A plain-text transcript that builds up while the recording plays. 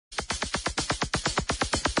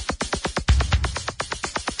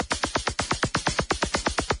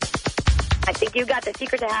think you got the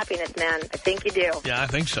secret to happiness, man. I think you do. Yeah, I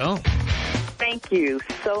think so. Thank you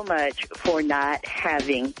so much for not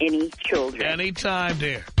having any children. Anytime,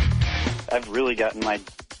 dear. I've really gotten my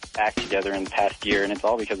act together in the past year, and it's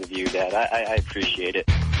all because of you, Dad. I appreciate it.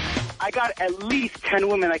 I got at least 10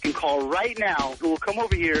 women I can call right now who will come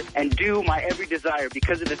over here and do my every desire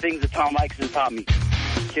because of the things that Tom Leykis has taught me.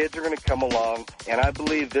 Kids are going to come along, and I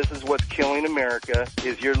believe this is what's killing America,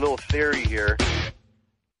 is your little theory here.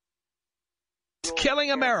 It's killing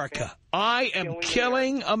America. I am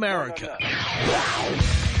killing America.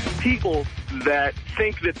 People that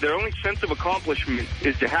think that their only sense of accomplishment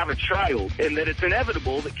is to have a child and that it's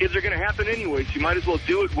inevitable that kids are going to happen anyway, so you might as well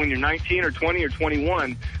do it when you're 19 or 20 or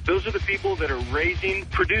 21. Those are the people that are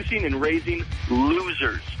producing and raising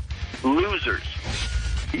losers. Losers.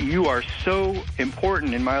 You are so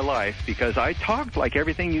important in my life because I talked like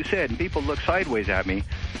everything you said and people looked sideways at me.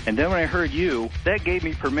 And then when I heard you, that gave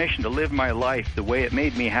me permission to live my life the way it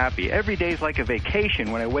made me happy. Every day is like a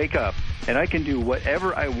vacation when I wake up, and I can do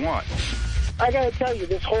whatever I want. I gotta tell you,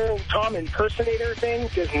 this whole Tom impersonator thing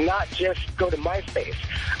does not just go to MySpace.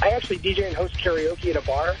 I actually DJ and host karaoke at a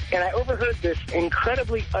bar, and I overheard this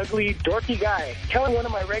incredibly ugly, dorky guy telling one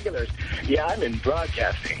of my regulars, yeah, I'm in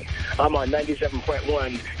broadcasting. I'm on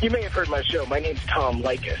 97.1. You may have heard my show. My name's Tom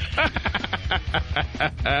Leykis.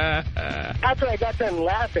 After I got done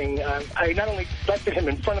laughing, I not only busted him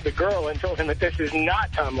in front of the girl and told him that this is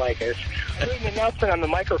not Tom Leykis, I made an announcement on the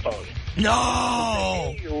microphone.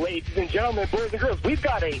 No! Hey, ladies and gentlemen, boys and girls, we've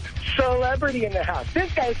got a celebrity in the house.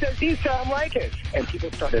 This guy says he's Tom Leykis. And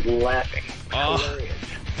people started laughing. Hilarious.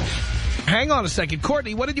 Hang on a second.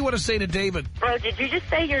 Courtney, what did you want to say to David? Bro, did you just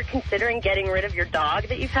say you're considering getting rid of your dog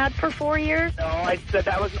that you've had for 4 years? No, I said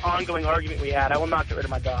that was an ongoing argument we had. I will not get rid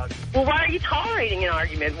of my dog. Well, why are you tolerating an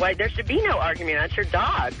argument? Why, there should be no argument. That's your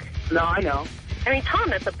dog. No, I know. I mean, Tom,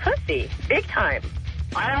 that's a pussy. Big time.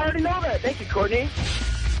 I already know that. Thank you, Courtney.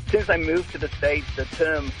 Since I moved to the States, the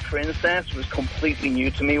term princess was completely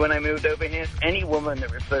new to me when I moved over here. Any woman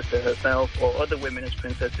that refers to herself or other women as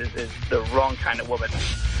princesses is the wrong kind of woman.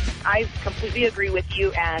 I completely agree with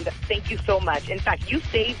you, and thank you so much. In fact, you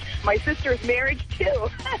saved my sister's marriage, too.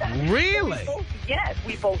 Really? Yes,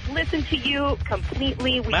 we both listened to you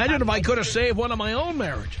completely. Imagine if I could have saved one of my own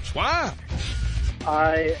marriages. Wow.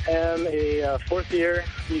 I am a fourth-year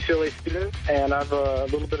UCLA student, and I have a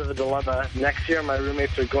little bit of a dilemma. Next year, my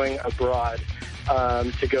roommates are going abroad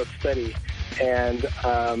to go study, and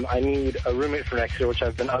I need a roommate for next year, which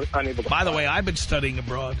I've been unable to By the find. way, I've been studying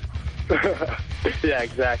abroad. Yeah,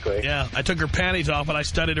 exactly. Yeah, I took her panties off, and I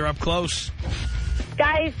studied her up close.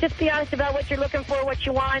 Guys, just be honest about what you're looking for, what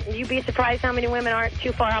you want, and you'd be surprised how many women aren't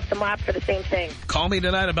too far off the map for the same thing. Call me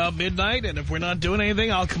tonight about midnight, and if we're not doing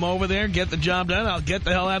anything, I'll come over there, get the job done, I'll get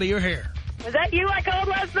the hell out of your hair. Was that you I called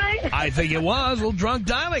last night? I think it was. A little drunk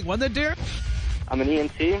dialing, wasn't it, dear? I'm an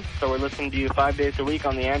EMT, so we're listening to you 5 days a week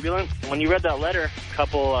on the ambulance. When you read that letter a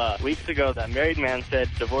couple weeks ago, that married man said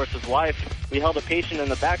divorce his wife. We held a patient in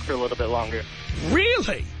the back for a little bit longer.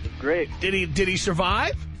 Really? Great. Did he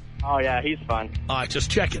survive? Oh, yeah, he's fine. All right,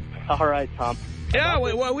 just checking. All right, Tom. Yeah,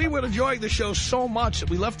 well, we were enjoying the show so much that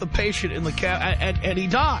we left the patient in the cab, and he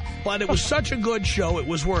died. But it was such a good show, it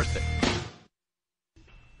was worth it.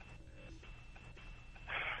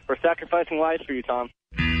 We're sacrificing lives for you, Tom.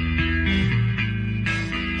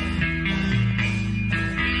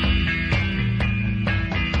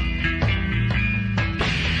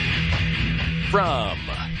 From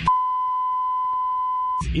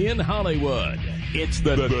in Hollywood, it's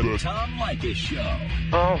the Tom Leykis Show.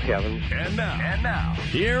 Oh, heavens. And now,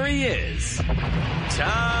 here he is, Tom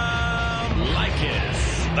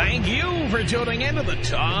Leykis. Thank you for tuning into the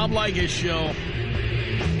Tom Leykis Show.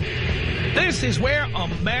 This is where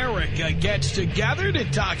America gets together to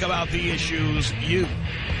talk about the issues you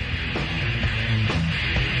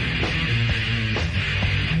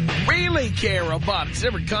really care about. It's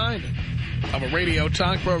every kind of a radio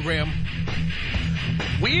talk program.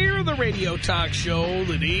 We're the radio talk show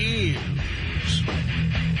that is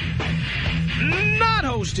not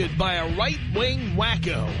hosted by a right-wing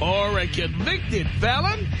wacko or a convicted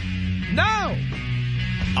felon. No.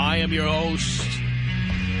 I am your host.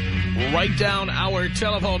 Write down our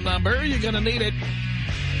telephone number. You're going to need it.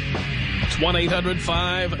 It's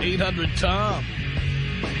 1-800-5800-TOM.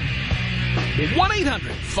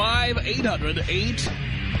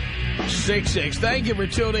 1-800-5800-866. Thank you for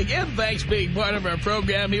tuning in. Thanks for being part of our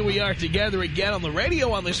program. Here we are together again on the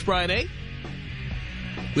radio on this Friday.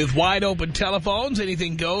 With wide open telephones,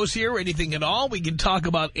 anything goes here, anything at all. We can talk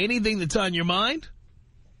about anything that's on your mind.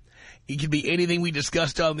 It can be anything we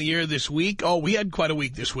discussed on the air this week. Oh, we had quite a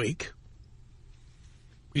week this week.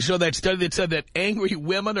 You saw that study that said that angry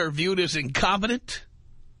women are viewed as incompetent?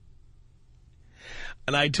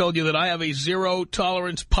 And I told you that I have a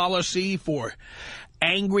zero-tolerance policy for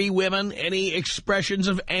angry women, any expressions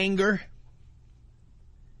of anger,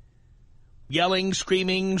 yelling,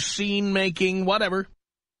 screaming, scene-making, whatever,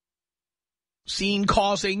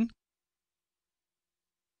 scene-causing,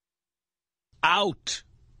 out.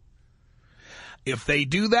 If they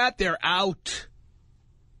do that, they're out.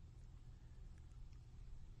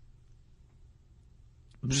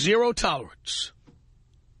 Zero tolerance.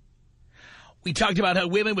 We talked about how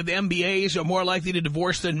women with MBAs are more likely to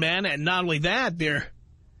divorce than men, and not only that, they're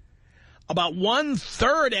about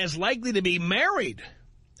 1/3 as likely to be married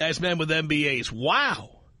as men with MBAs.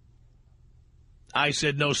 Wow. I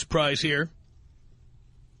said no surprise here.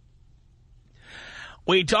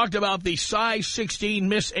 We talked about the size 16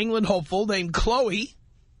 Miss England hopeful named Chloe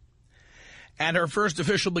and her first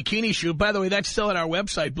official bikini shoot. By the way, that's still on our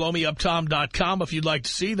website, blowmeuptom.com, if you'd like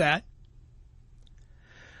to see that.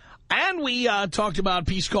 And we talked about a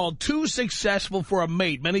piece called Too Successful for a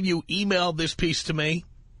Mate. Many of you emailed this piece to me.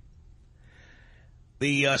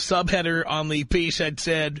 The subheader on the piece had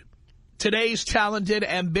said, today's talented,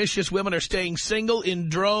 ambitious women are staying single in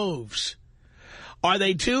droves. Are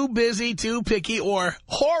they too busy, too picky, or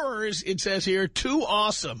horrors, it says here, too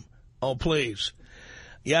awesome? Oh, please.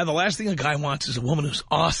 Yeah, the last thing a guy wants is a woman who's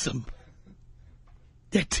awesome.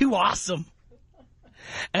 They're too awesome.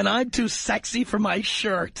 And I'm too sexy for my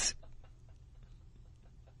shirt.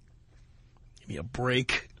 Give me a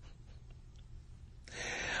break.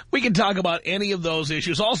 We can talk about any of those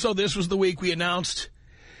issues. Also, this was the week we announced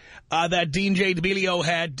that Dean J. D'Amelio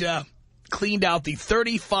had cleaned out the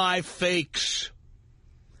 35 fakes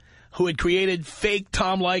who had created fake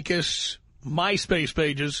Tom Leykis MySpace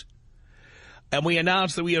pages. And we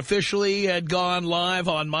announced that we officially had gone live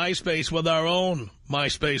on MySpace with our own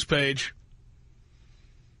MySpace page,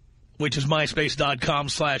 which is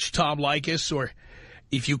myspace.com/Tom Leykis. Or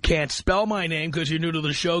if you can't spell my name because you're new to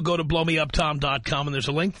the show, go to blowmeuptom.com and there's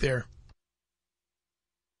a link there.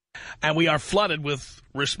 And we are flooded with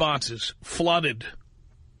responses. Flooded.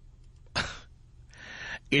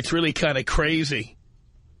 It's really kind of crazy.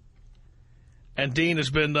 And Dean has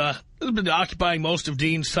been occupying most of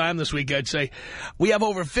Dean's time this week, I'd say. We have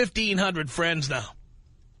over 1,500 friends now.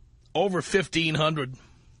 Over 1,500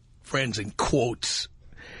 friends in quotes.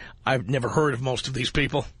 I've never heard of most of these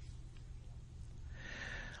people.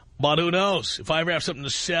 But who knows? If I ever have something to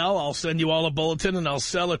sell, I'll send you all a bulletin and I'll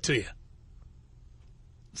sell it to you.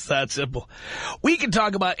 It's that simple. We can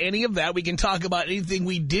talk about any of that. We can talk about anything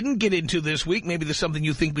we didn't get into this week. Maybe there's something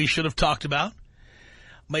you think we should have talked about.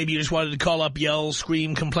 Maybe you just wanted to call up, yell,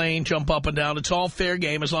 scream, complain, jump up and down. It's all fair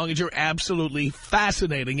game as long as you're absolutely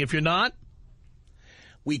fascinating. If you're not,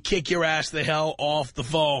 we kick your ass the hell off the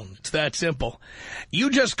phone. It's that simple.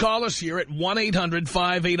 You just call us here at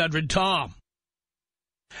 1-800-5800-TOM.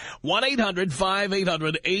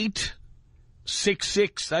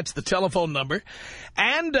 1-800-5800-866. That's the telephone number.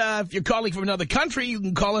 And if you're calling from another country, you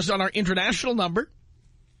can call us on our international number.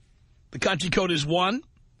 The country code is 1.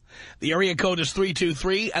 The area code is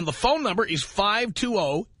 323, and the phone number is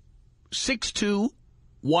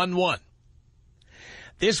 520-6211.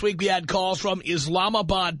 This week we had calls from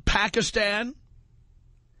Islamabad, Pakistan.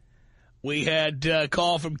 We had a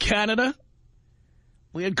call from Canada.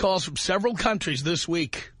 We had calls from several countries this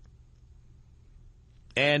week.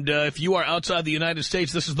 And if you are outside the United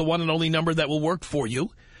States, this is the one and only number that will work for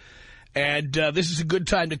you. And this is a good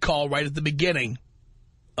time to call right at the beginning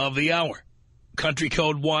of the hour. Country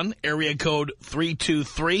code 1, area code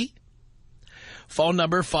 323, phone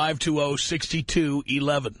number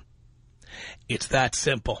 520-6211. It's that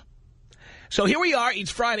simple. So here we are. It's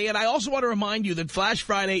Friday, and I also want to remind you that Flash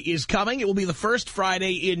Friday is coming. It will be the first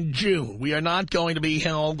Friday in June. We are not going to be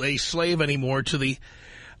held a slave anymore to the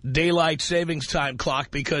Daylight Savings Time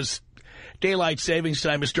clock because Daylight Savings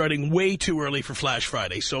Time is starting way too early for Flash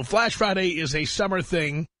Friday. So Flash Friday is a summer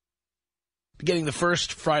thing beginning the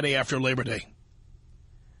first Friday after Labor Day.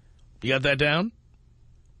 You got that down?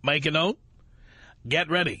 Make a note. Get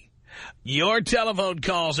ready. Your telephone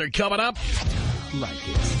calls are coming up.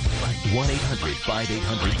 Leykis.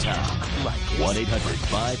 1-800-5800-TOM. Leykis.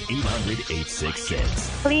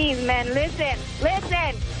 1-800-5800-866. Please, men, listen.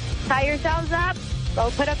 Tie yourselves up. Go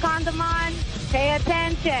put a condom on. Pay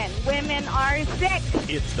attention. Women are sick.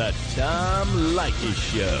 It's the Tom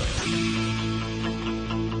Leykis Show.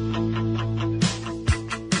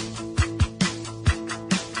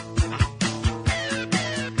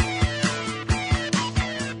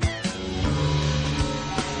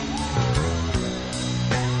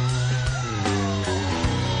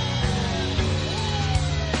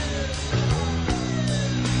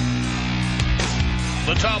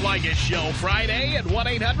 Tom Leykis Show, Friday at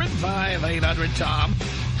 1-800-5800-TOM.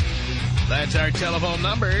 That's our telephone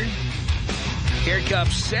number. Here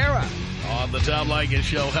comes Sarah on the Tom Leykis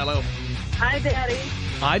Show. Hello. Hi, Daddy.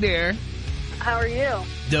 Hi, dear. How are you?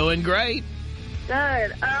 Doing great.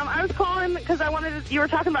 Good. I was calling because you were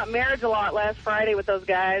talking about marriage a lot last Friday with those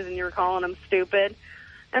guys, and you were calling them stupid.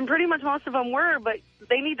 And pretty much most of them were, but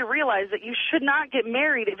they need to realize that you should not get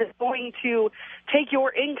married if it's going to take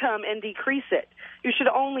your income and decrease it. You should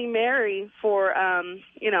only marry for,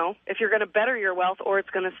 if you're going to better your wealth or it's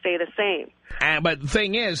going to stay the same. But the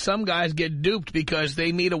thing is, some guys get duped because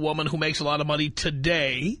they meet a woman who makes a lot of money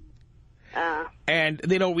today, and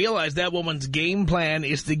they don't realize that woman's game plan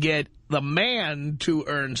is to get the man to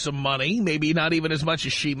earn some money, maybe not even as much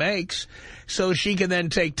as she makes, so she can then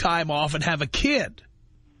take time off and have a kid.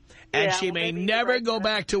 And she may never go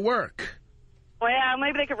back to work. Well, yeah,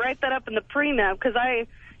 maybe they could write that up in the prenup, because I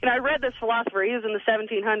read this philosopher. He was in the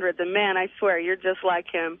 1700s, and man, I swear, you're just like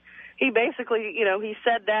him. He basically, he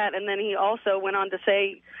said that, and then he also went on to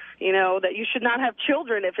say, that you should not have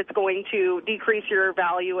children if it's going to decrease your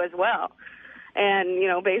value as well. And,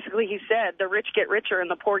 basically he said the rich get richer and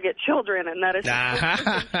the poor get children, and that is true.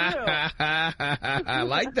 I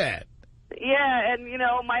like that. Yeah, and,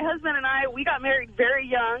 my husband and I, we got married very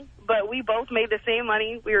young, but we both made the same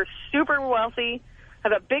money. We were super wealthy,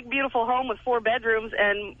 have a big, beautiful home with 4 bedrooms,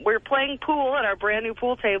 and we were playing pool at our brand-new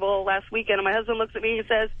pool table last weekend, and my husband looks at me and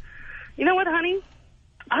says, you know what, honey?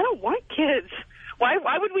 I don't want kids. Why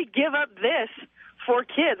would we give up this for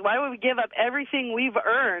kids? Why would we give up everything we've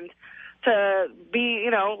earned to be,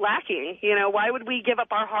 lacking? Why would we give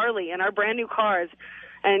up our Harley and our brand-new cars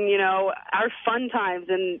and, our fun times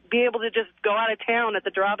and be able to just go out of town at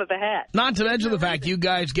the drop of a hat? Not to mention the fact you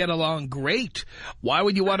guys get along great. Why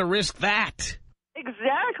would you want to risk that?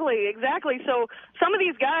 Exactly. So some of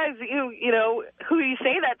these guys, who you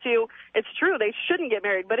say that to, it's true, they shouldn't get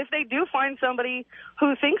married. But if they do find somebody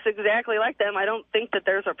who thinks exactly like them, I don't think that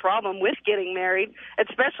there's a problem with getting married,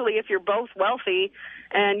 especially if you're both wealthy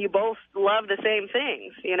and you both love the same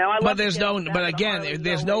things. But there's no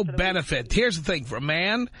benefit. Here's the thing. For a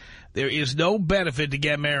man, there is no benefit to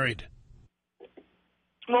get married.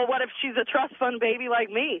 Well, what if she's a trust fund baby like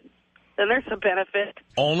me? Then there's a benefit.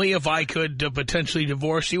 Only if I could potentially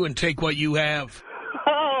divorce you and take what you have.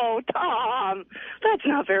 Oh, Tom, that's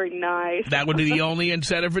not very nice. That would be the only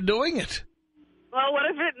incentive for doing it. Well, what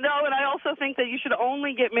if and I also think that you should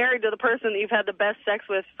only get married to the person that you've had the best sex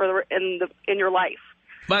with in your life.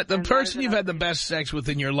 But the person you've had the best sex with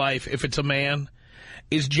in your life, if it's a man,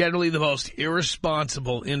 is generally the most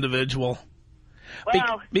irresponsible individual.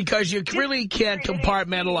 Well, because you really can't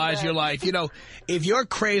compartmentalize your life. If you're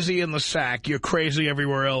crazy in the sack, you're crazy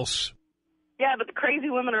everywhere else. Yeah, but the crazy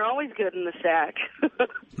women are always good in the sack.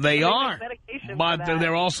 They are, but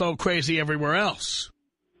they're also crazy everywhere else.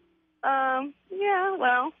 Yeah,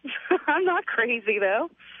 well, I'm not crazy, though.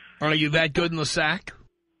 Are you that good in the sack?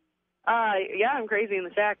 Yeah, I'm crazy in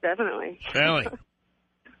the sack, definitely. Really?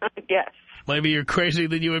 Yes. Maybe you're crazier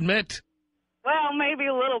than you admit. Well, maybe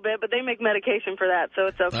a little bit, but they make medication for that, so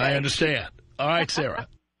it's okay. I understand. All right, Sarah.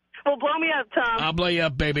 Well, blow me up, Tom. I'll blow you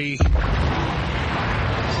up, baby.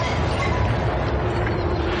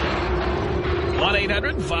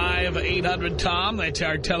 1-800-5800-TOM. That's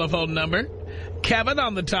our telephone number. Kevin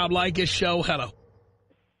on the Tom Leykis Show. Hello.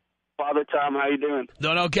 Father Tom, how you doing?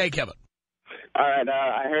 Doing okay, Kevin. All right.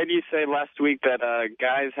 I heard you say last week that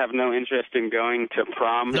guys have no interest in going to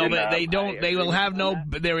prom. No, they don't. They will have no.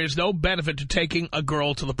 There is no benefit to taking a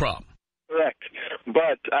girl to the prom. Correct.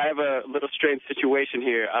 But I have a little strange situation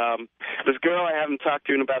here. This girl I haven't talked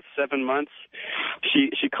to in about 7 months,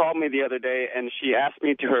 she called me the other day, and she asked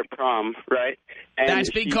me to her prom, right? And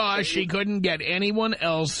that's because she couldn't get anyone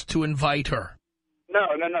else to invite her. No.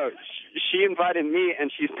 She invited me,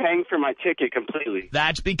 and she's paying for my ticket completely.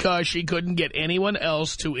 That's because she couldn't get anyone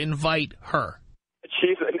else to invite her.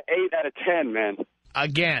 She's an 8 out of 10, man.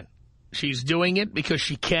 Again, she's doing it because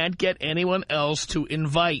she can't get anyone else to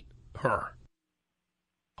invite her.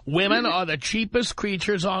 Women are the cheapest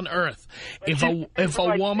creatures on earth. If a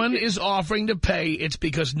woman is offering to pay, it's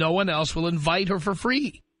because no one else will invite her for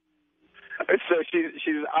free. So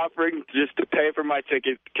she's offering just to pay for my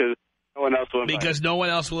ticket because no one else will invite her. Because no one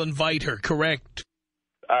else will invite her, correct.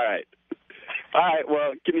 All right,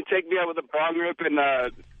 well, can you take me out with a bong rip in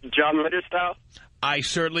John Ritter style? I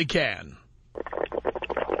certainly can.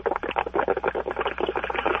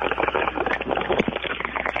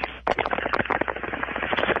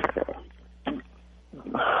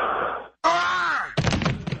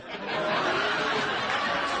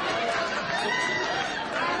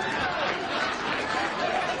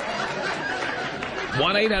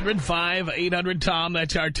 1-800-5800-TOM.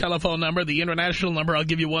 That's our telephone number. The international number, I'll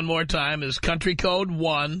give you one more time, is country code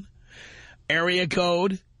 1, area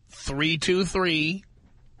code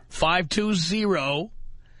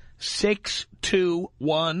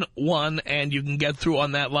 323-520-6211. And you can get through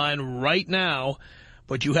on that line right now,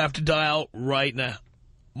 but you have to dial right now.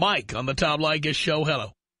 Mike on the Tom Leykis Show.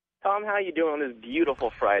 Hello. Tom, how you doing on this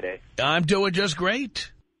beautiful Friday? I'm doing just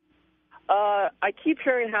great. I keep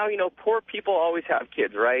hearing how, poor people always have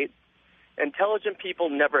kids, right? Intelligent people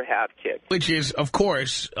never have kids. Which is, of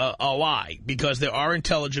course, a lie, because there are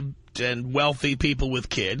intelligent and wealthy people with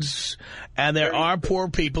kids, and there are poor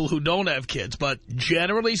people who don't have kids. But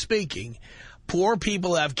generally speaking, poor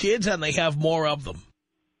people have kids, and they have more of them.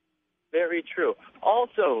 Very true.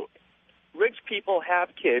 Also, rich people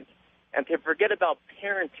have kids, and they forget about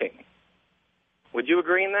parenting. Would you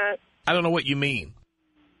agree in that? I don't know what you mean.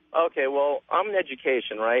 Okay, well, I'm in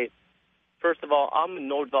education, right? First of all, I'm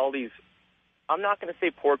annoyed with all these, I'm not going to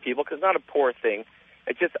say poor people, because it's not a poor thing.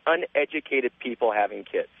 It's just uneducated people having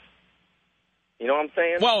kids. You know what I'm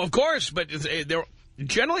saying? Well, of course, but they're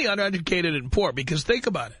generally uneducated and poor, because think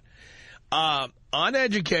about it.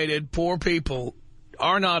 Uneducated, poor people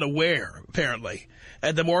are not aware, apparently.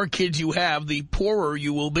 And the more kids you have, the poorer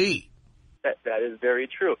you will be. That is very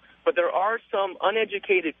true. But there are some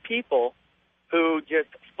uneducated people who just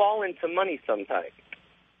fall into money sometimes.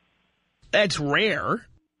 That's rare.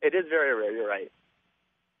 It is very rare, you're right.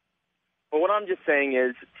 But what I'm just saying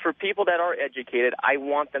is, for people that are educated, I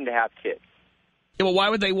want them to have kids. Yeah, well, why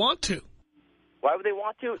would they want to? Why would they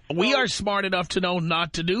want to? We are smart enough to know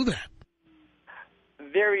not to do that.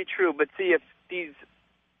 Very true. But see, if these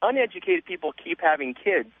uneducated people keep having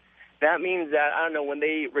kids, that means that, I don't know, when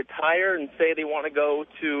they retire and say they want to go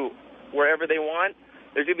to wherever they want,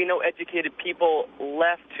 there's going to be no educated people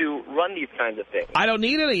left to run these kinds of things. I don't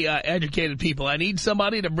need any educated people. I need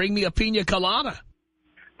somebody to bring me a pina colada.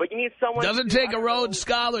 But you need someone... Doesn't take a Rhodes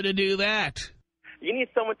Scholar to do that. You need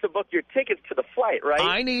someone to book your tickets to the flight, right?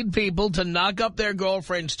 I need people to knock up their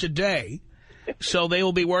girlfriends today so they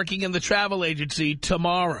will be working in the travel agency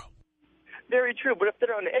tomorrow. Very true. But if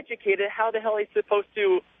they're uneducated, how the hell are they supposed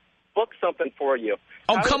to book something for you?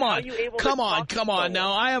 Oh, come on. Come on.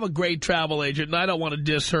 Now, I have a great travel agent, and I don't want to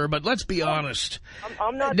diss her, but let's be honest.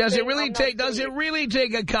 I'm not Does saying, it really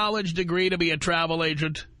take a college degree to be a travel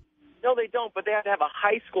agent? No, they don't, but they have to have a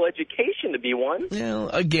high school education to be one. Well,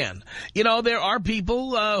 again, there are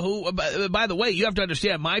people who, by the way, you have to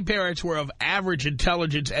understand, my parents were of average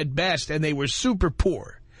intelligence at best, and they were super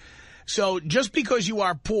poor. So just because you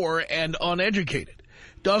are poor and uneducated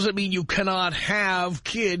doesn't mean you cannot have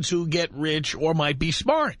kids who get rich or might be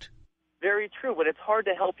smart. Very true, but it's hard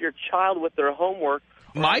to help your child with their homework.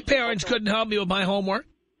 My parents couldn't help me with my homework.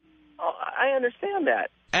 Oh, I understand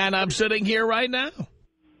that. And I'm sitting here right now.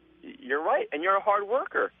 You're right, and you're a hard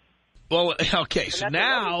worker. Well, okay, so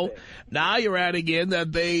now you're adding in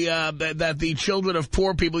that that the children of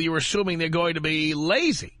poor people, you're assuming they're going to be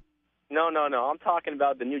lazy. No. I'm talking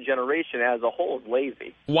about the new generation as a whole is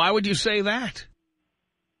lazy. Why would you say that?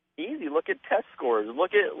 Easy. Look at test scores.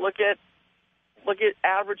 Look at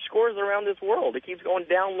average scores around this world. It keeps going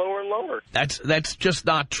down lower and lower. That's just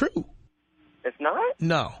not true. It's not?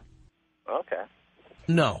 No. Okay.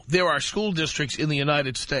 No. There are school districts in the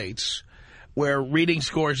United States where reading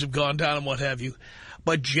scores have gone down and what have you.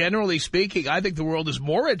 But generally speaking, I think the world is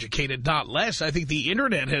more educated, not less. I think the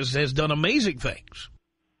Internet has done amazing things.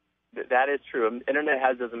 That is true. Internet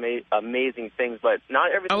has those amazing things, but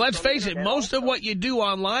not everything. Now, let's face it, most of what you do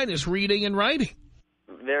online is reading and writing.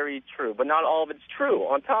 Very true, but not all of it's true.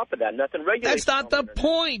 On top of that, nothing regulates. That's not the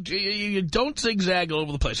point. You don't zigzag all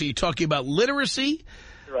over the place. Are you talking about literacy?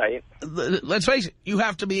 Right. Let's face it, you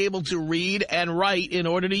have to be able to read and write in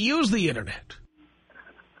order to use the Internet.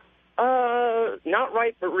 Not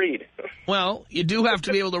write, but read. Well, you do have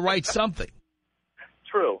to be able to write something.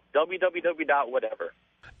 True. www.whatever.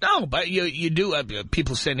 No, but you do.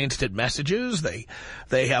 People send instant messages. They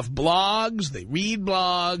have blogs. They read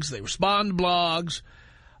blogs. They respond to blogs.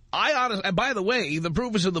 And by the way, the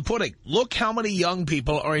proof is in the pudding. Look how many young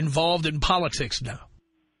people are involved in politics now.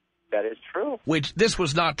 That is true. Which this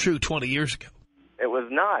was not true 20 years ago. It was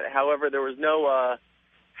not. However, there was no,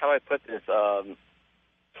 how do I put this,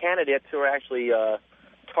 candidates who are actually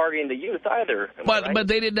targeting the youth either. But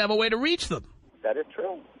they didn't have a way to reach them. That is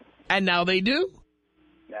true. And now they do.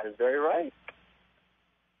 That is very right.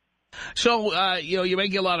 So, you're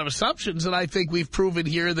making a lot of assumptions, and I think we've proven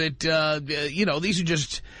here that, these are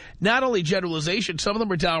just not only generalizations, some of them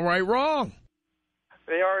are downright wrong.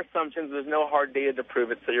 They are assumptions. There's no hard data to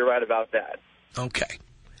prove it, so you're right about that. Okay.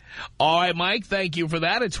 All right, Mike, thank you for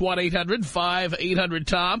that. It's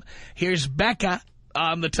 1-800-5800-TOM. Here's Becca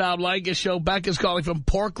on the Tom Leykis Show. Becca's calling from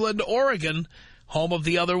Portland, Oregon, home of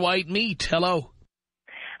the other white meat. Hello.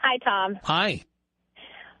 Hi, Tom. Hi.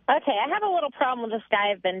 Okay, I have a little problem with this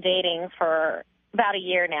guy I've been dating for about a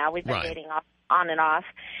year now. We've been dating on and off.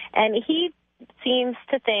 And he seems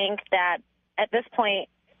to think that at this point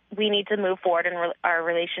we need to move forward in our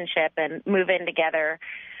relationship and move in together,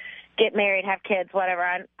 get married, have kids, whatever.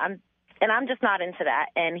 I'm just not into that.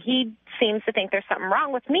 And he seems to think there's something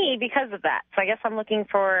wrong with me because of that. So I guess I'm looking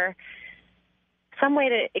for some way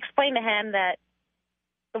to explain to him that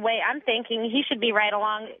the way I'm thinking, he should be right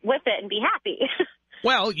along with it and be happy.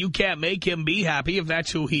 Well, you can't make him be happy. If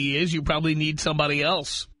that's who he is, you probably need somebody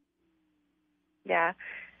else. Yeah.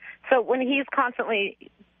 So when he's constantly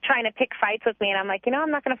trying to pick fights with me, and I'm like, I'm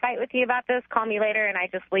not going to fight with you about this. Call me later, and I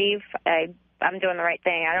just leave. I'm doing the right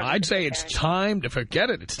thing. I'd say it's time to forget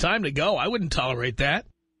it. It's time to go. I wouldn't tolerate that.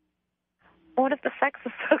 What if the sex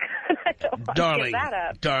is so good? I don't want to give that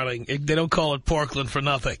up. Darling, they don't call it Portland for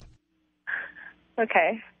nothing.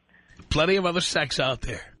 Okay. Plenty of other sex out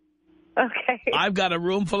there. Okay. I've got a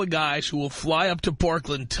room full of guys who will fly up to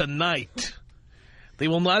Portland tonight. They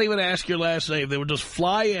will not even ask your last name. They will just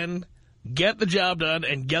fly in, get the job done,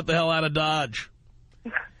 and get the hell out of Dodge.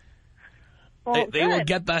 Well, they will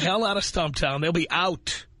get the hell out of Stumptown. They'll be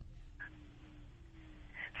out.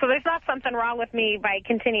 So there's not something wrong with me by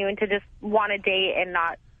continuing to just want to date and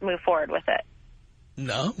not move forward with it?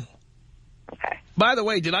 No. Okay. By the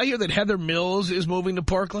way, did I hear that Heather Mills is moving to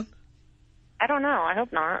Portland? I don't know. I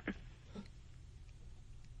hope not.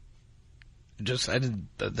 I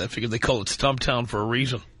figured they call it Stumptown for a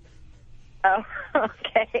reason. Oh,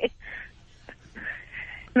 okay.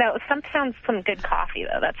 No, Stumptown's some good coffee,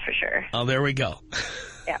 though, that's for sure. Oh, there we go.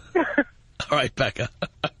 Yeah. All right, Becca.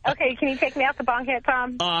 Okay, can you take me out the bong hit,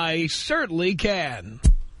 Tom? I certainly can.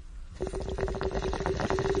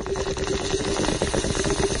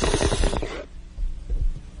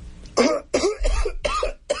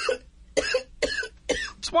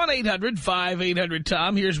 It's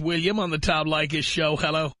 1-800-5800-TOM. Here's William on the Tom Leykis Show.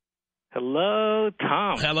 Hello. Hello,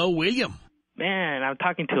 Tom. Hello, William. Man, I'm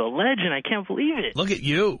talking to a legend. I can't believe it. Look at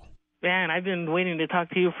you. Man, I've been waiting to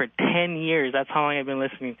talk to you for 10 years. That's how long I've been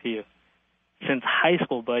listening to you. Since high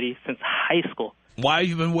school, buddy. Since high school. Why have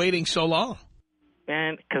you been waiting so long?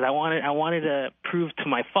 Man, because I wanted to prove to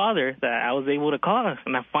my father that I was able to call, and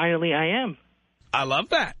finally I am. I love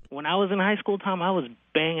that. When I was in high school, Tom, I was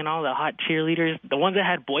banging all the hot cheerleaders, the ones that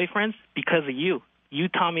had boyfriends, because of you. You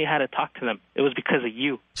taught me how to talk to them. It was because of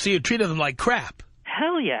you. So you treated them like crap.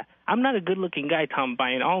 Hell yeah. I'm not a good-looking guy, Tom,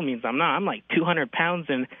 by all means. I'm not. I'm like 200 pounds,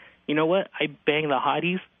 and you know what? I bang the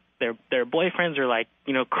hotties. Their boyfriends are like,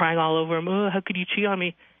 crying all over them. Oh, how could you cheat on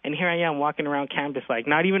me? And here I am walking around campus like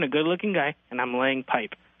not even a good-looking guy, and I'm laying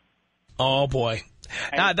pipe. Oh, boy.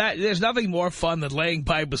 Now, there's nothing more fun than laying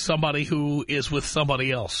pipe with somebody who is with somebody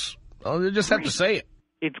else. Oh, you just have to say it.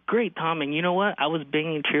 It's great, Tom, and you know what? I was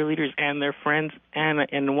banging cheerleaders and their friends, and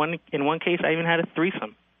in one case, I even had a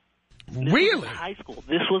threesome. Really?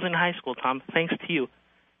 This was in high school, Tom, thanks to you.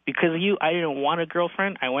 Because of you, I didn't want a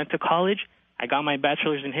girlfriend. I went to college. I got my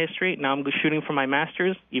bachelor's in history. Now I'm shooting for my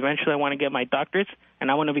master's. Eventually, I want to get my doctorates,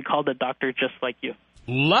 and I want to be called a doctor just like you.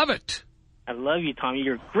 Love it. I love you, Tommy.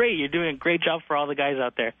 You're great. You're doing a great job for all the guys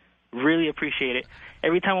out there. Really appreciate it.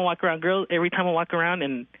 Every time I walk around,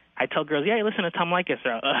 and I tell girls, yeah, listen to Tom Leykis.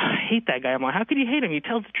 I hate that guy. I'm like, how could you hate him? He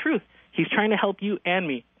tells the truth. He's trying to help you and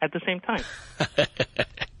me at the same time.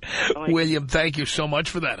 William, thank you so much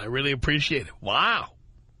for that. I really appreciate it. Wow.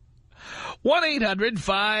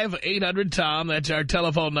 1-800-5800-TOM. That's our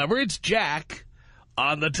telephone number. It's Jack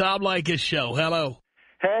on the Tom Leykis Show. Hello.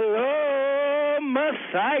 Hello,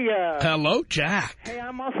 Messiah. Hello, Jack. Hey,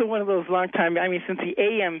 I'm also one of those long-time, since the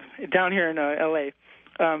AM down here in L.A.,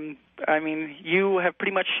 you have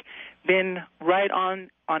pretty much been right on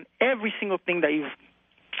every single thing that you've,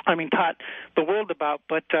 taught the world about.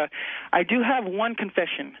 But I do have one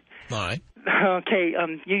confession. All right. Okay,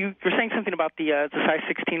 you were saying something about the size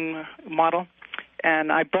 16 model,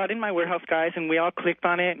 and I brought in my warehouse guys, and we all clicked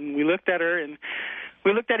on it, and we looked at her, and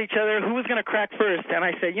we looked at each other, who was going to crack first, and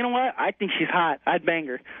I said, you know what, I think she's hot, I'd bang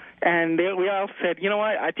her. And we all said, you know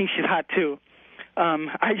what, I think she's hot too.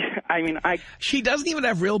 She doesn't even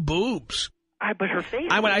have real boobs. But her face...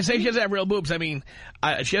 When I say she doesn't have real boobs, she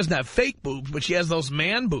doesn't have fake boobs, but she has those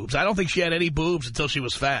man boobs. I don't think she had any boobs until she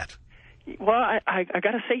was fat. Well, I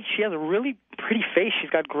got to say, she has a really pretty face.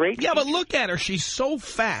 She's got great... Yeah, but look at her. She's so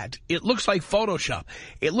fat. It looks like Photoshop.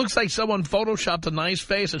 It looks like someone Photoshopped a nice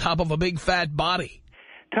face on top of a big fat body.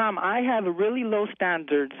 Tom, I have really low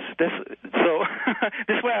standards. This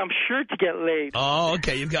way I'm sure to get laid. Oh,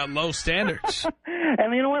 okay. You've got low standards.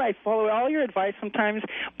 And you know what? I follow all your advice sometimes,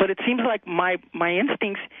 but it seems like my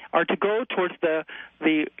instincts are to go towards the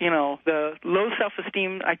low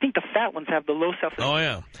self-esteem. I think the fat ones have the low self-esteem. Oh,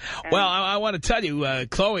 yeah. Well, I want to tell you,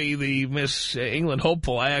 Chloe, the Miss England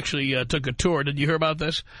hopeful, I actually took a tour. Did you hear about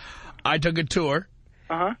this? I took a tour.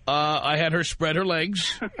 I had her spread her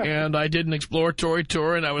legs, and I did an exploratory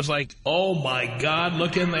tour, and I was like, oh, my God,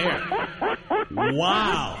 look in there.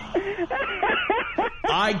 Wow.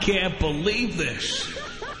 I can't believe this.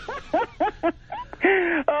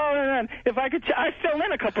 Oh, man. If I could, I fell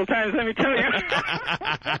in a couple times, let me tell you.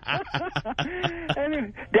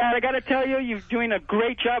 Dad, I got to tell you, you're doing a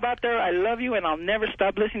great job out there. I love you, and I'll never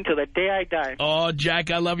stop listening till the day I die. Oh,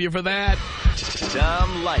 Jack, I love you for that.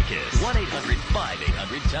 Tom Leykis.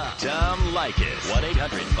 1-800-5800-TOM. Tom Leykis.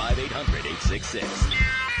 1-800-5800-866.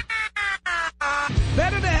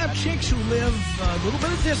 Better to have chicks who live a little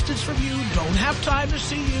bit of distance from you, don't have time to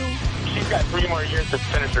see you. She's got 3 more years to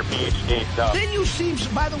finish her PhD, so... Then you seem,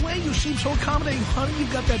 by the way, you seem so accommodating. Honey,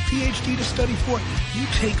 you've got that PhD to study for. You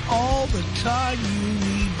take all the time you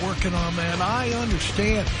need working on that. I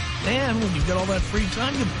understand. Then, when you get all that free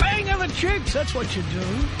time, you bang other chicks. That's what you do.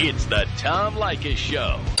 It's the Tom Leykis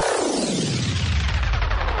Show.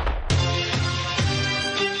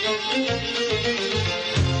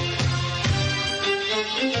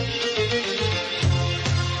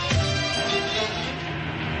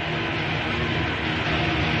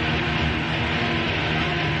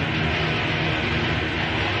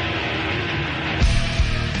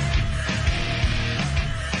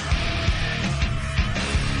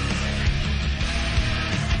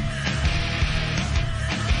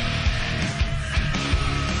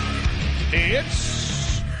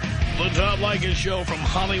 It's the Tom Leykis Show from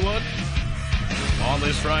Hollywood on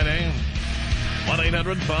this Friday.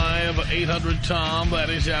 1-800-5800-TOM. That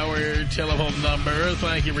is our telephone number.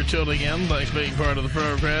 Thank you for tuning in. Thanks for being part of the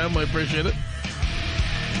program. We appreciate it.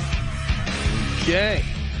 Okay.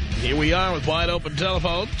 Here we are with wide open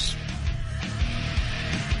telephones.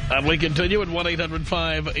 And we continue at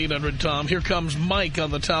 1-800-5800-TOM. Here comes Mike on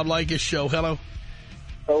the Tom Leykis Show. Hello.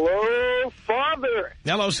 Hello, Father.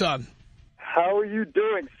 Hello, son. How are you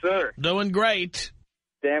doing, sir? Doing great.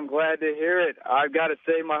 Damn glad to hear it. I've got to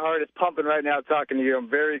say my heart is pumping right now talking to you. I'm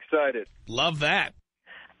very excited. Love that.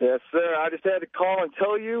 Yes, sir. I just had to call and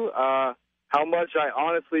tell you how much I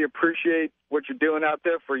honestly appreciate what you're doing out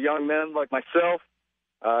there for young men like myself,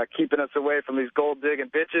 keeping us away from these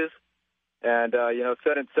gold-digging bitches and,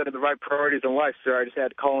 setting the right priorities in life, sir. I just had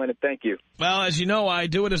to call in and thank you. Well, as you know, I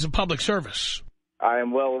do it as a public service. I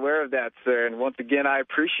am well aware of that, sir, and once again, I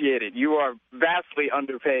appreciate it. You are vastly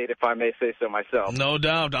underpaid, if I may say so myself. No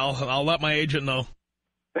doubt. I'll let my agent know.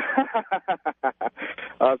 So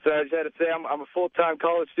I just had to say I'm a full-time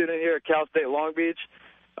college student here at Cal State Long Beach.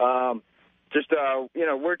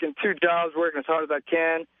 Working 2 jobs, working as hard as I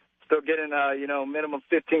can, still getting, minimum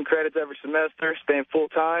 15 credits every semester, staying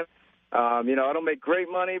full-time. I don't make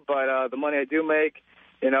great money, but the money I do make,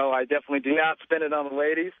 I definitely do not spend it on the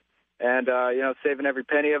ladies. And, saving every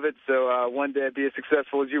penny of it, so one day I'd be as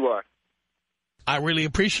successful as you are. I really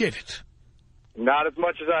appreciate it. Not as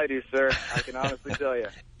much as I do, sir. I can honestly tell you.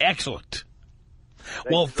 Excellent.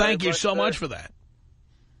 Thank you so much for that.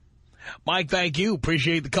 Mike, thank you.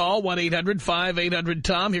 Appreciate the call.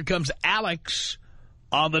 1-800-5800-TOM. Here comes Alex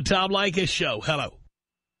on the Tom Leykis Show. Hello.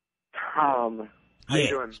 Tom, how you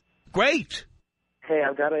doing? Great. Hey,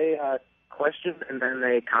 I've got a question and then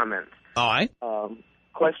a comment. All right.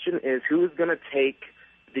 Question is, who is going to take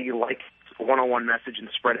the Leykis 101 message and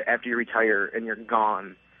spread it after you retire and you're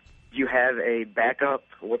gone? Do you have a backup?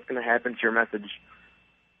 What's going to happen to your message?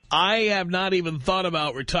 I have not even thought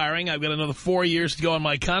about retiring. I've got another 4 years to go on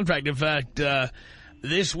my contract. In fact,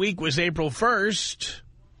 this week was April 1st.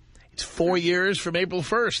 It's 4 years from April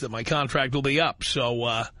 1st that my contract will be up. So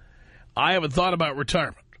I haven't thought about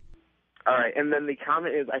retirement. All right. And then the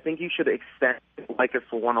comment is, I think you should extend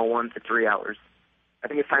Leykis 101 to 3 hours. I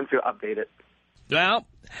think it's time to update it. Well,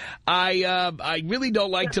 I really don't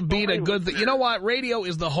like to beat a good thing. You know what? Radio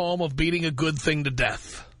is the home of beating a good thing to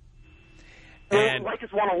death. And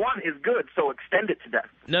Leykis 101 is good, so extend it to death.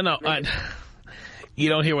 No. You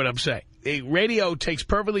don't hear what I'm saying. Radio takes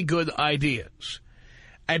perfectly good ideas.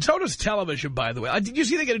 And so does television, by the way. Did you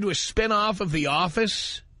see they're going to do a spin-off of The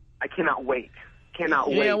Office? I cannot wait. Cannot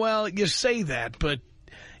wait. Yeah, well, you say that, but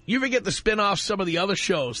you forget the spin-off some of the other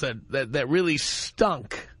shows that really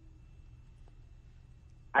stunk.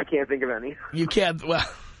 I can't think of any. You can't. Well,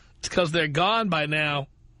 it's because they're gone by now.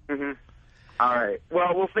 Mm-hmm. All right. Well,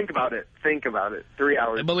 we'll think about it. Think about it. 3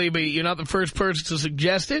 hours. And believe me, you're not the first person to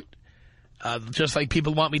suggest it. Just like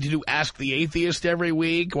people want me to do Ask the Atheist every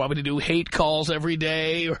week, want me to do hate calls every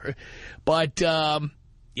day. But, you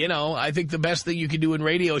know, I think the best thing you can do in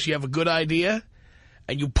radio is you have a good idea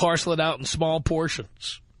and you parcel it out in small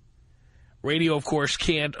portions. Radio, of course,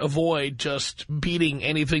 can't avoid just beating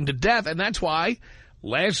anything to death, and that's why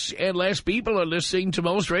less and less people are listening to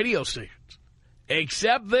most radio stations,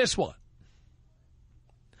 except this one.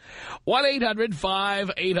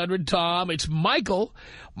 1-800-5800-TOM. It's Michael.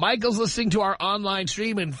 Michael's listening to our online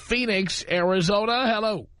stream in Phoenix, Arizona.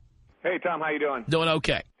 Hello. Hey, Tom. How you doing? Doing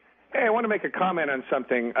okay. Hey, I want to make a comment on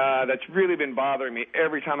something that's really been bothering me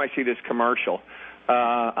every time I see this commercial.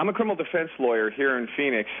 I'm a criminal defense lawyer here in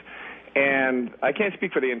Phoenix, and I can't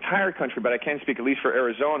speak for the entire country, but I can speak at least for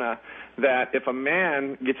Arizona, that if a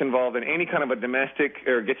man gets involved in any kind of a domestic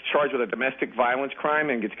or gets charged with a domestic violence crime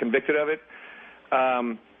and gets convicted of it,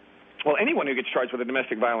 well, anyone who gets charged with a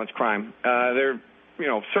domestic violence crime, there are, you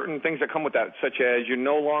know, certain things that come with that, such as you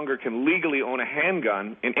no longer can legally own a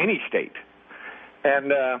handgun in any state. And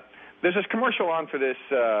there's this commercial on for this,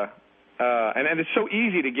 and it's so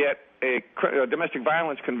easy to get a domestic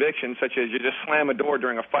violence conviction, such as you just slam a door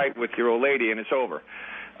during a fight with your old lady and it's over.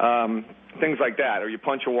 Things like that, or you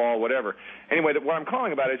punch a wall, whatever. Anyway, what I'm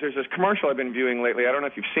calling about is there's this commercial I've been viewing lately. I don't know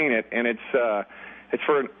if you've seen it, and it's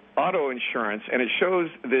for an auto insurance, and it shows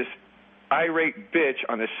this irate bitch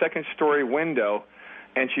on the second-story window,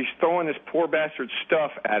 and she's throwing this poor bastard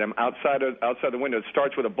stuff at him outside the window. It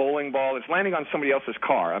starts with a bowling ball. It's landing on somebody else's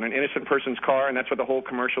car, on an innocent person's car, and that's what the whole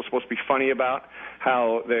commercial is supposed to be funny about,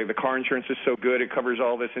 how the car insurance is so good. It covers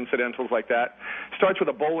all this incidentals like that. Starts with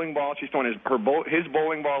a bowling ball. She's throwing his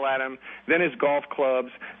bowling ball at him, then his golf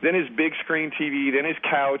clubs, then his big screen TV, then his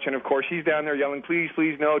couch, and, of course, he's down there yelling, please,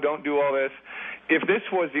 please, no, don't do all this. If this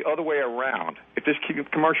was the other way around, if this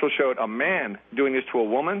commercial showed a man doing this to a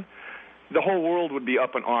woman, the whole world would be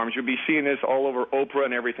up in arms. You'd be seeing this all over Oprah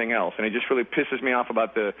and everything else. And it just really pisses me off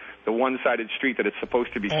about the one-sided street that it's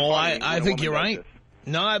supposed to be. Oh, I think you're right.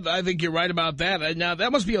 No, I think you're right about that. Now,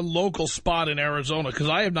 that must be a local spot in Arizona, because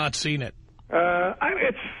I have not seen it.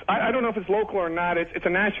 I don't know if it's local or not. It's a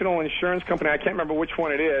national insurance company. I can't remember which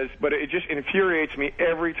one it is, but it just infuriates me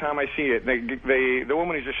every time I see it. The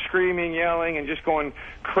woman is just screaming, yelling, and just going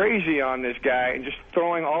crazy on this guy, and just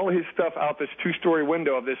throwing all his stuff out this two-story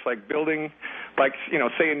window of this like building, like, you know,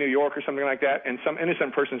 say in New York or something like that, and some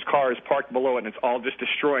innocent person's car is parked below it, and it's all just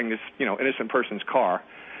destroying this, you know, innocent person's car.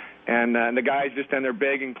 And the guy's just down there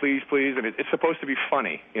begging, please, please, and it's supposed to be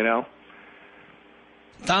funny, you know.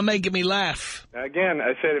 Not making me laugh. Again,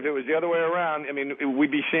 I said if it was the other way around, I mean,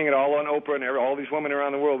 we'd be seeing it all on Oprah and all these women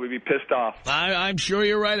around the world would be pissed off. I'm sure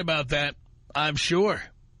you're right about that. I'm sure.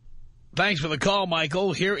 Thanks for the call,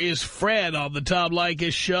 Michael. Here is Fred on the Tom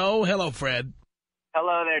Leykis show. Hello, Fred.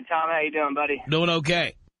 Hello there, Tom. How you doing, buddy? Doing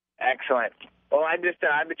okay. Excellent. Well, I've been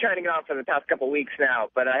trying to get on for the past couple weeks now,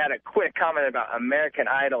 but I had a quick comment about American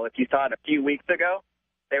Idol. If you saw it a few weeks ago,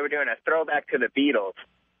 they were doing a throwback to the Beatles,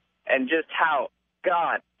 and just how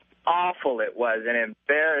God awful it was and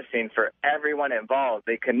embarrassing for everyone involved.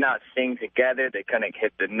 They could not sing together. They couldn't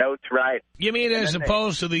hit the notes right. You mean as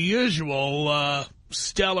opposed to the usual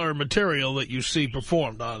stellar material that you see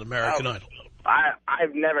performed on American Idol?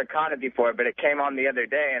 I've never caught it before, but it came on the other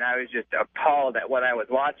day, and I was just appalled at what I was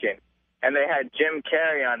watching. And they had Jim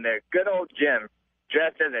Carrey on there, good old Jim,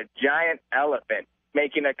 dressed as a giant elephant,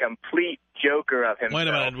 making a complete joker of himself. Wait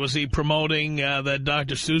a minute. Was he promoting that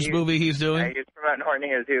Dr. Seuss movie he's doing? Yeah, he was promoting Horny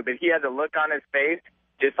Hills too, but he has a look on his face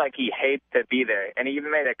just like he hates to be there. And he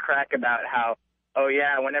even made a crack about how, oh,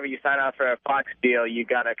 yeah, whenever you sign off for a Fox deal, you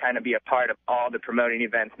got to kind of be a part of all the promoting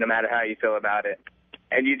events no matter how you feel about it.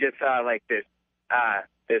 And you just saw like this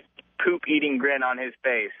poop-eating grin on his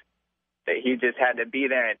face that he just had to be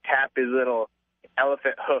there and tap his little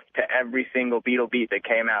elephant hoof to every single Beatle beat that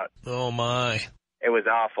came out. Oh, my. It was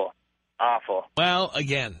awful. Awful. Well,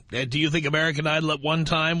 again, do you think American Idol at one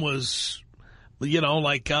time was, you know,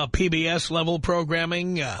 like PBS-level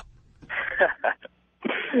programming? No.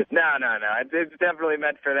 It's definitely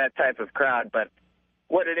meant for that type of crowd. But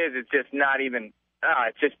what it is, it's just not even,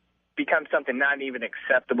 it's just become something not even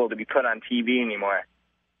acceptable to be put on TV anymore.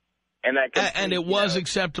 And it was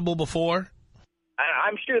acceptable before?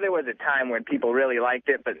 I'm sure there was a time when people really liked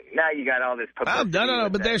it, but now you got all this publicity. No,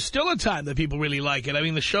 but there's still a time that people really like it. I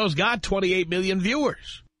mean, the show's got 28 million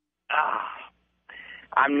viewers.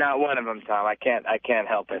 I'm not one of them, Tom. I can't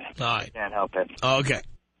help it. All right. I can't help it. Okay.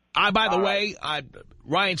 By the way,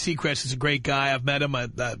 Ryan Seacrest is a great guy. I've met him. I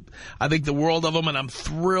think the world of him, and I'm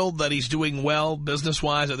thrilled that he's doing well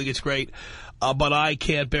business-wise. I think it's great. But I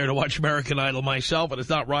can't bear to watch American Idol myself, and it's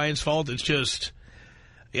not Ryan's fault. It's just,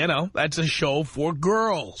 you know, that's a show for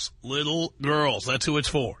girls, little girls. That's who it's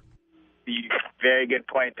for. Very good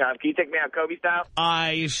point, Tom. Can you take me out Kobe style?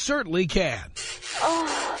 I certainly can.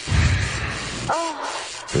 Oh.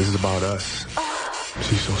 Oh. This is about us. Oh.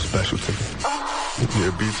 She's so special to me. Oh. Yeah,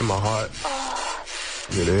 it beats in my heart. Oh.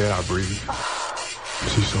 Yeah, the air I breathe. Oh.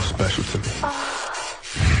 She's so special to me. Oh.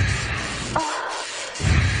 Oh.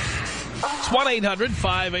 It's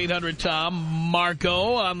 1-800-5800-TOM.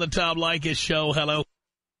 Marco on the Tom Leykis show. Hello.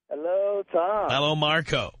 Hello, Tom. Hello,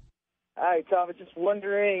 Marco. Hi, Tom. I was just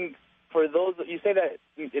wondering, for those, you say that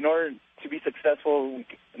in order to be successful,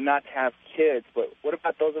 not to have kids, but what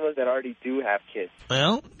about those of us that already do have kids?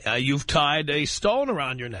 Well, you've tied a stone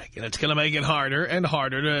around your neck, and it's going to make it harder and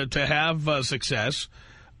harder to have success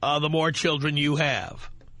the more children you have.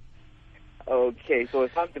 Okay, so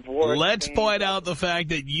if I'm divorced... Let's point out the fact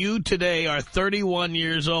that you today are 31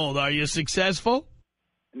 years old. Are you successful?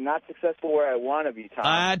 Not successful where I want to be, Tom.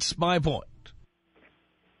 That's my point.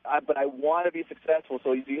 But I want to be successful,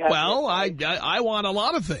 so you have... Well, I want a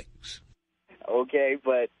lot of things. Okay,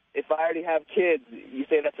 but if I already have kids, you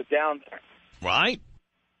say that's a downturn. Right.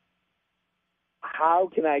 How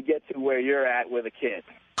can I get to where you're at with a kid?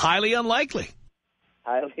 Highly unlikely.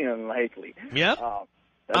 Highly unlikely. Yeah.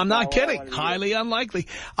 I'm not kidding. Highly unlikely.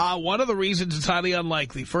 One of the reasons it's highly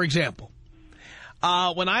unlikely, for example,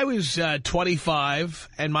 when I was 25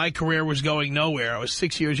 and my career was going nowhere, I was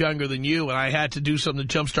 6 years younger than you, and I had to do something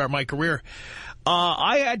to jumpstart my career.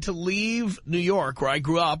 I had to leave New York, where I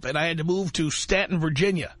grew up, and I had to move to Staunton,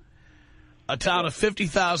 Virginia, a town of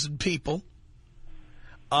 50,000 people.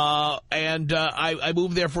 I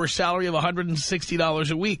moved there for a salary of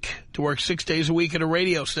 $160 a week to work 6 days a week at a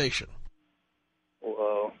radio station.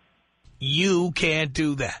 Whoa. You can't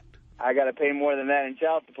do that. I got to pay more than that in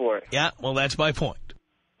child support. Yeah, well, that's my point.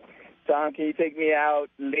 Tom, can you take me out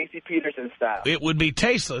Lacey Peterson style? It would be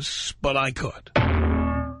tasteless, but I could.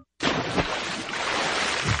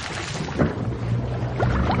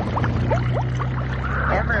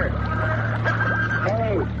 Amber.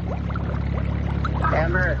 Hey.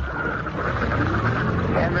 Amber.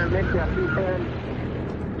 Amber, make you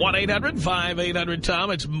 1-800-5800-TOM.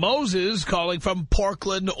 It's Moses calling from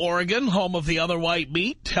Portland, Oregon, home of the other white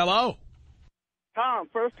meat. Hello. Tom,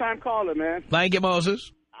 first-time caller, man. Thank you,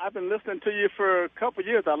 Moses. I've been listening to you for a couple of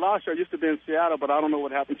years. I lost you. I used to be in Seattle, but I don't know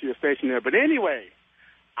what happened to your station there. But anyway,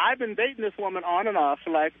 I've been dating this woman on and off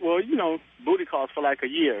for booty calls for like a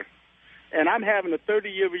year. And I'm having a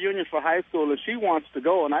 30-year reunion for high school, and she wants to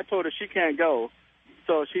go, and I told her she can't go.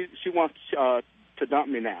 So she wants to dump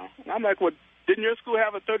me now. And I'm like, well, didn't your school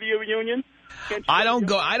have a 30-year reunion? I don't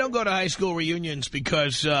go to high school reunions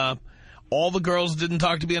because all the girls didn't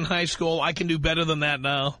talk to me in high school. I can do better than that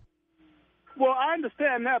now. Well, I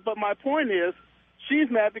understand that, but my point is she's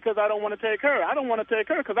mad because I don't want to take her. I don't want to take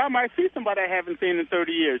her because I might see somebody I haven't seen in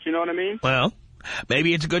 30 years. You know what I mean? Well,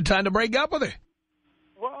 maybe it's a good time to break up with her.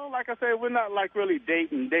 Well, like I said, we're not like really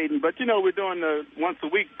dating, but, we're doing the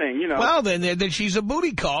once-a-week thing, Well, then she's a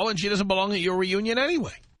booty call, and she doesn't belong at your reunion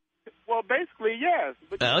anyway. Well, basically, yes.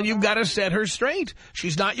 But well, you've got to set her straight.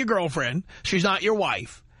 She's not your girlfriend. She's not your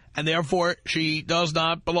wife. And therefore, she does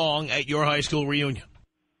not belong at your high school reunion.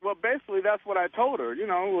 Well, basically, that's what I told her.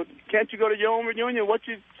 Can't you go to your own reunion? What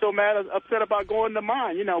you so mad, upset about going to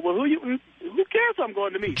mine? Well, who cares if I'm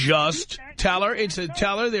going to meet? Just tell her.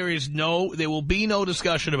 Tell her there will be no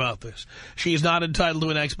discussion about this. She is not entitled to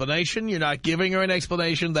an explanation. You're not giving her an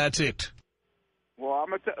explanation. That's it. Well,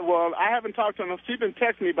 I haven't talked to her. She's been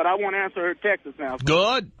texting me, but I won't answer her texts now.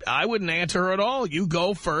 Good. I wouldn't answer her at all. You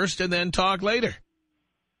go first and then talk later.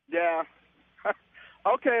 Yeah.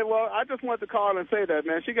 Okay, well, I just wanted to call and say that,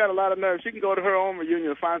 man. She got a lot of nerve. She can go to her own reunion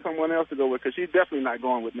and find someone else to go with because she's definitely not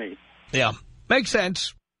going with me. Yeah, makes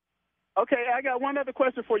sense. Okay, I got one other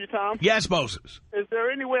question for you, Tom. Yes, Moses. Is there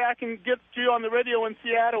any way I can get you on the radio in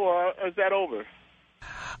Seattle, or is that over?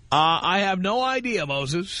 I have no idea,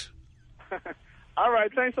 Moses. All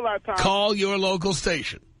right, thanks a lot, Tom. Call your local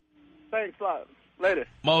station. Thanks a lot. Later.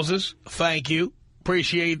 Moses, thank you.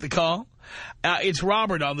 Appreciate the call. It's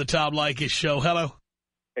Robert on the Tom Leykis show. Hello.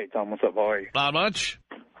 Hey, Tom, what's up? How are you? Not much.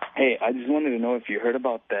 Hey, I just wanted to know if you heard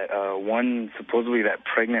about that supposedly that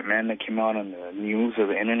pregnant man that came out on the news or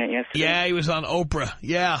the internet yesterday. Yeah, he was on Oprah.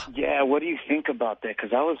 Yeah. Yeah, what do you think about that?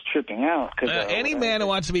 Because I was tripping out. Any man who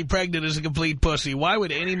wants to be pregnant is a complete pussy. Why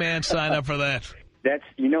would any man sign up for that? That's,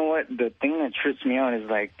 you know what, the thing that trips me out is,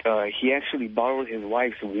 like, he actually borrowed his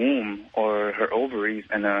wife's womb or her ovaries,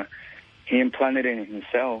 and he implanted it in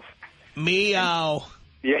himself. Meow.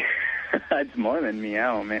 Yeah, it's more than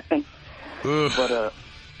meow, man. But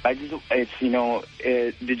it's, you know,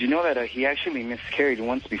 did you know that he actually miscarried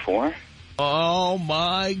once before? Oh,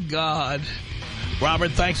 my God.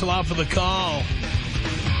 Robert, thanks a lot for the call.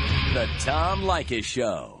 The Tom Leykis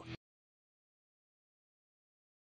Show.